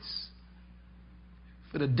sacrifice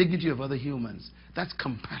for the dignity of other humans. That's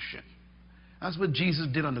compassion. That's what Jesus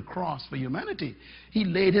did on the cross for humanity. He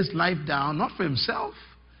laid his life down, not for himself.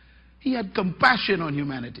 He had compassion on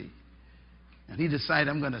humanity. And he decided,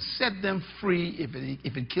 I'm going to set them free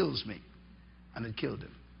if it kills me. And it killed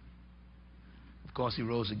him. Of course, he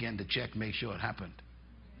rose again to check, make sure it happened.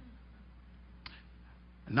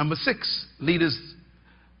 Number 6, leaders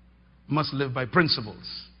must live by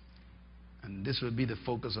principles. And this will be the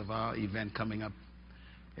focus of our event coming up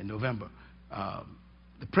in November.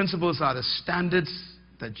 The principles are the standards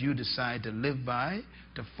that you decide to live by,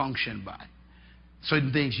 to function by.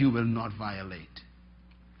 Certain things you will not violate.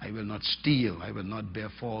 I will not steal. I will not bear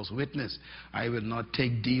false witness. I will not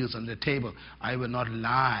take deals on the table. I will not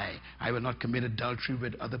lie. I will not commit adultery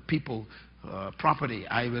with other people's property.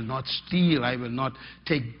 I will not steal. I will not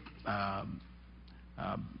take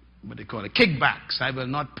what they call it, kickbacks. I will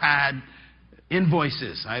not pad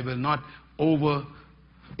invoices. I will not over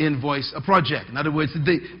invoice a project. In other words,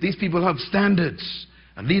 these people have standards.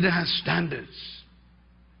 A leader has standards.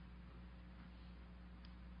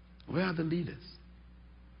 Where are the leaders?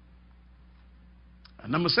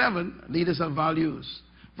 Number 7, leaders have values.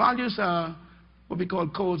 Values are what we call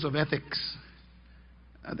codes of ethics.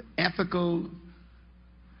 The ethical,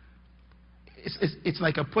 it's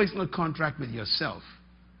like a personal contract with yourself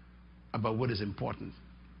about what is important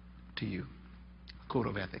to you. A code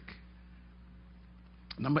of ethic.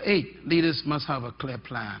 Number 8, leaders must have a clear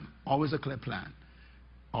plan. Always a clear plan.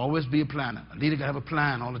 Always be a planner. A leader can have a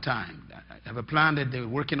plan all the time. Have a plan that they're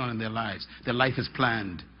working on in their lives. Their life is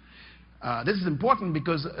planned. This is important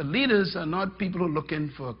because leaders are not people who are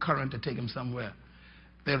looking for a current to take them somewhere.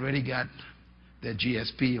 They already got their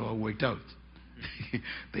GSP all worked out.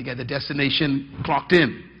 They got the destination clocked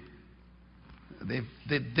in.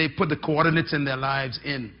 They put the coordinates in their lives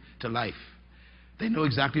into life. They know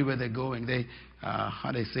exactly where they're going. They,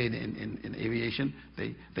 how they say it in aviation,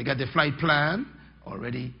 they got their flight plan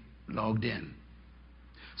already logged in.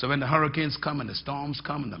 So when the hurricanes come and the storms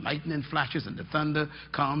come and the lightning flashes and the thunder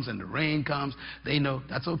comes and the rain comes, they know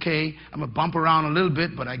that's okay. I'm going to bump around a little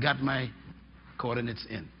bit, but I got my coordinates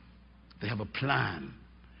in. They have a plan.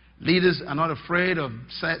 Leaders are not afraid of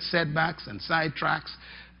setbacks and side tracks.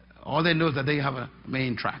 All they know is that they have a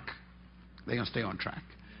main track. They're going to stay on track.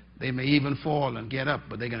 They may even fall and get up,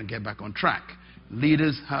 but they're going to get back on track.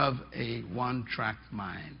 Leaders have a one-track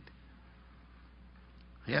mind.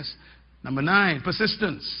 Yes? Number 9,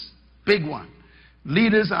 persistence. Big one.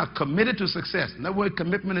 Leaders are committed to success. And that word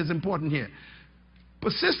commitment is important here.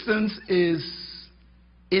 Persistence is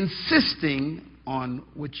insisting on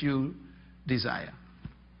what you desire.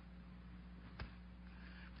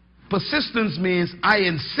 Persistence means I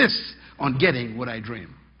insist on getting what I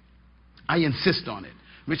dream. I insist on it,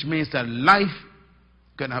 which means that life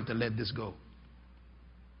going to have to let this go.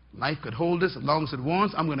 Life could hold this as long as it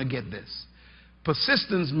wants. I'm going to get this.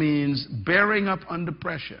 Persistence means bearing up under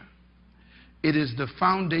pressure. It is the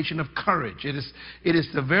foundation of courage. It is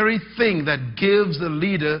the very thing that gives the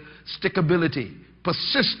leader stickability.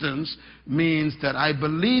 Persistence means that I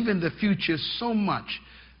believe in the future so much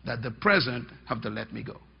that the present have to let me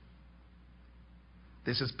go.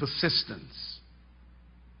 This is persistence.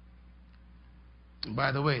 And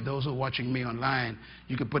by the way, those who are watching me online,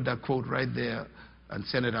 you can put that quote right there and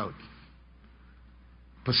send it out.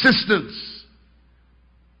 Persistence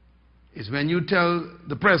is when you tell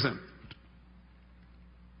the present,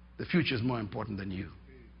 the future is more important than you.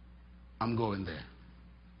 I'm going there.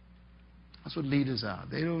 That's what leaders are.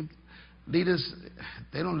 Leaders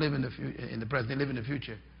don't live in the present. They live in the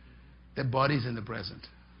future. Their body's in the present.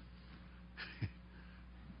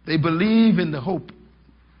 They believe in the hope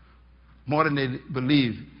more than they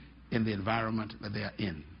believe in the environment that they are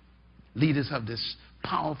in. Leaders have this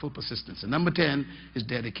powerful persistence. And number 10 is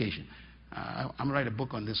dedication. I'm going to write a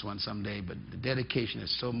book on this one someday, but the dedication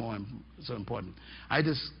is so important. I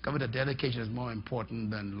discovered that dedication is more important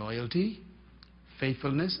than loyalty,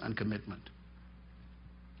 faithfulness, and commitment.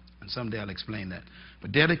 And someday I'll explain that.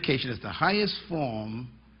 But dedication is the highest form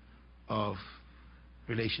of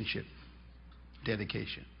relationship.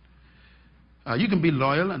 Dedication. You can be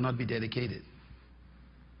loyal and not be dedicated.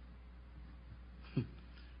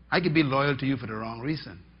 I could be loyal to you for the wrong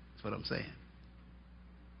reason. That's what I'm saying.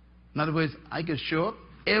 In other words, I could show up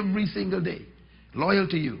every single day, loyal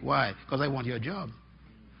to you. Why? Because I want your job.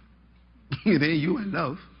 There you in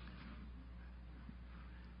love.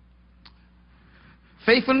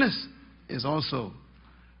 Faithfulness is also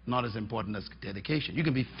not as important as dedication. You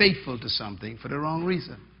can be faithful to something for the wrong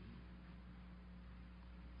reason.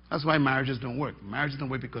 That's why marriages don't work. Marriages don't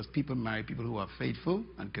work because people marry people who are faithful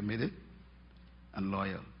and committed and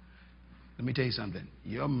loyal. Let me tell you something.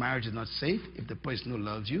 Your marriage is not safe if the person who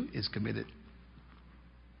loves you is committed.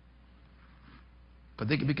 Because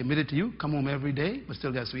they can be committed to you, come home every day, but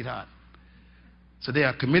still got a sweetheart. So they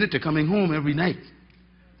are committed to coming home every night.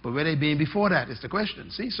 But where they been before that is the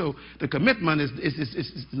question. See, so the commitment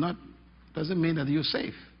is not, doesn't mean that you're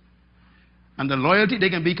safe. And the loyalty,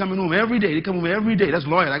 they can be coming home every day. They come home every day. That's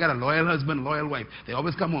loyal. I got a loyal husband, loyal wife. They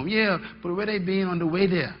always come home. Yeah, but where they been on the way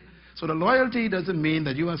there? So the loyalty doesn't mean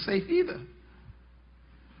that you are safe either.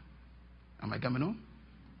 Am I coming home?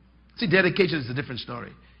 See, dedication is a different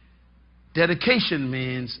story. Dedication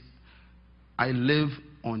means I live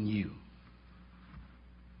on you.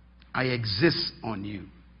 I exist on you.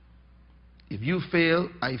 If you fail,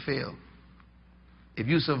 I fail. If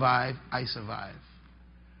you survive, I survive.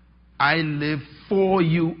 I live for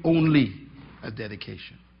you only. That's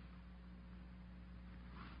dedication.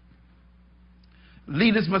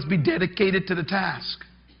 Leaders must be dedicated to the task.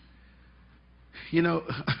 You know,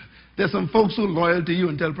 there's some folks who are loyal to you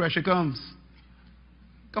until pressure comes.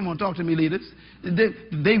 Come on, talk to me, leaders.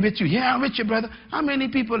 They with you. Yeah, I'm with you, brother. How many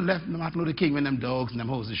people left Martin Luther King when them dogs and them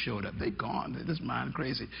hoses showed up? They gone. This man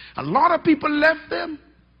crazy. A lot of people left them.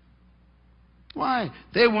 Why?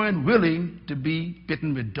 They weren't willing to be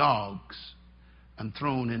bitten with dogs and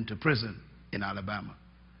thrown into prison in Alabama.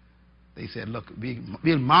 They said, look,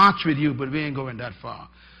 we'll march with you, but we ain't going that far.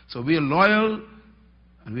 So we're loyal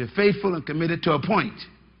and we're faithful and committed to a point.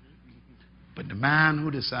 But the man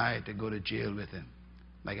who decided to go to jail with him,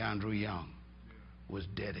 like Andrew Young, was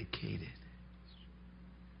dedicated.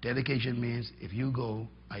 Dedication means if you go,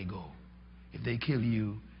 I go. If they kill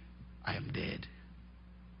you, I am dead.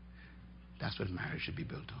 That's what marriage should be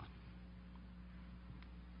built on.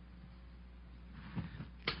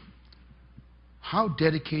 How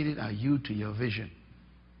dedicated are you to your vision?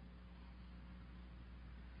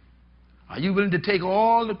 Are you willing to take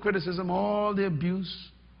all the criticism, all the abuse?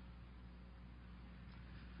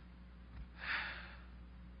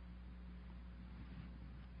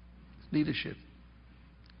 Leadership.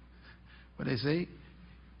 What they say,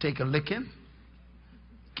 take a licking,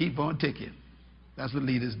 keep on ticking. That's what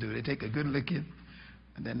leaders do. They take a good licking,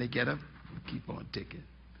 and then they get up and keep on ticking.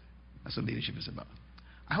 That's what leadership is about.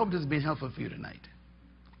 I hope this has been helpful for you tonight.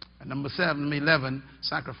 And number 11,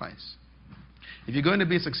 sacrifice. If you're going to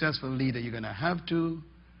be a successful leader, you're going to have to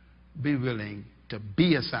be willing to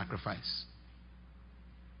be a sacrifice.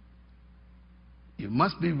 You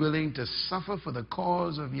must be willing to suffer for the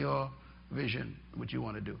cause of your vision, what you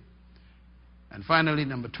want to do. And finally,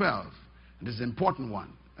 number 12, and this is an important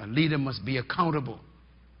one, a leader must be accountable.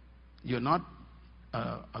 You're not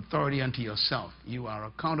authority unto yourself. You are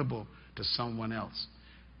accountable to someone else.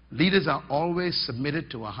 Leaders are always submitted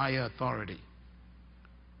to a higher authority.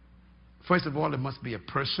 First of all, it must be a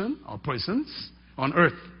person or persons on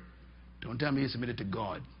earth. Don't tell me you're submitted to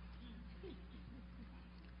God.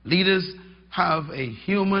 Leaders have a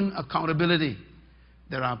human accountability.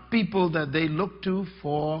 There are people that they look to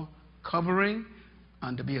for covering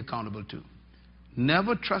and to be accountable to.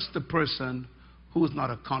 Never trust a person who is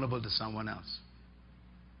not accountable to someone else.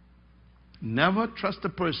 Never trust a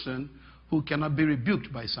person who cannot be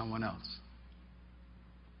rebuked by someone else.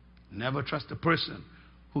 Never trust a person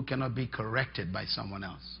who cannot be corrected by someone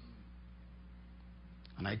else.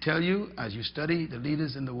 And I tell you, as you study the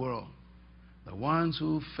leaders in the world, the ones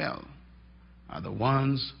who fell are the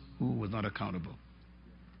ones who were not accountable.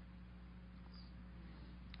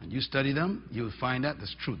 And you study them, you'll find that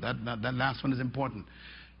that's true. That last one is important.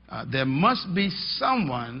 There must be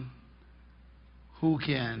someone who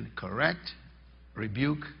can correct,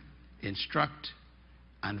 rebuke, instruct,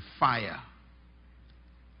 and fire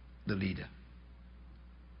the leader.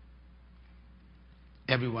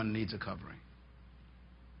 Everyone needs a covering.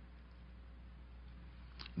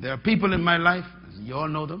 There are people in my life, you all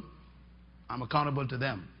know them. I'm accountable to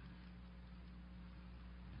them.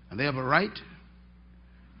 And they have a right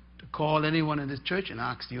to call anyone in this church and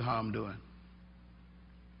ask you how I'm doing.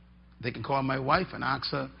 They can call my wife and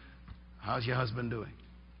ask her, how's your husband doing?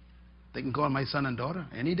 They can call my son and daughter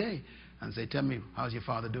any day and say, tell me, how's your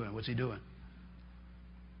father doing? What's he doing?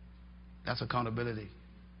 That's accountability.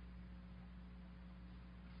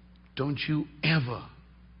 Don't you ever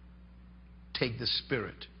take the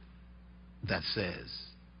spirit that says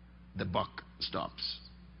the buck stops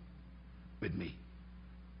with me.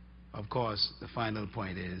 Of course, the final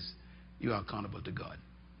point is you are accountable to God.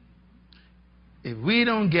 If we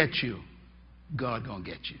don't get you, God gonna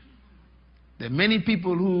get you. There are many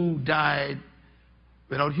people who died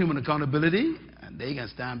without human accountability, and they can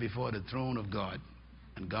stand before the throne of God,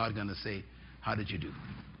 and God gonna say, how did you do?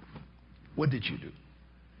 What did you do?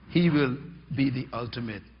 He will be the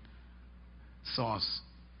ultimate source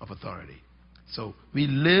of authority. So we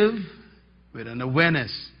live with an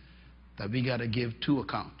awareness that we got to give two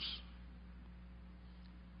accounts.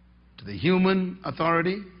 To the human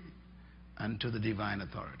authority and to the divine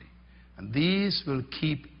authority. And these will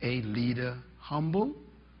keep a leader humble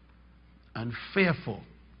and fearful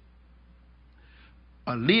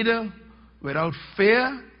A leader without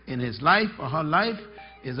fear in his life or her life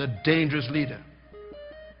is a dangerous leader.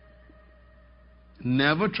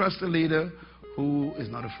 Never trust a leader who is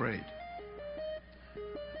not afraid.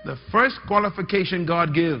 The first qualification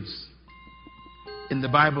God gives in the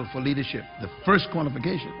Bible for leadership, the first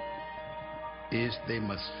qualification is they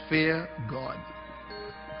must fear God.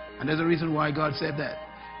 And there's a reason why God said that.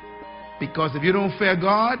 Because if you don't fear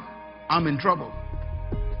God, I'm in trouble.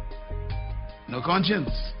 No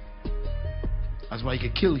conscience. That's why you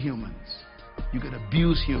could kill humans. You could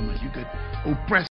abuse humans. You could oppress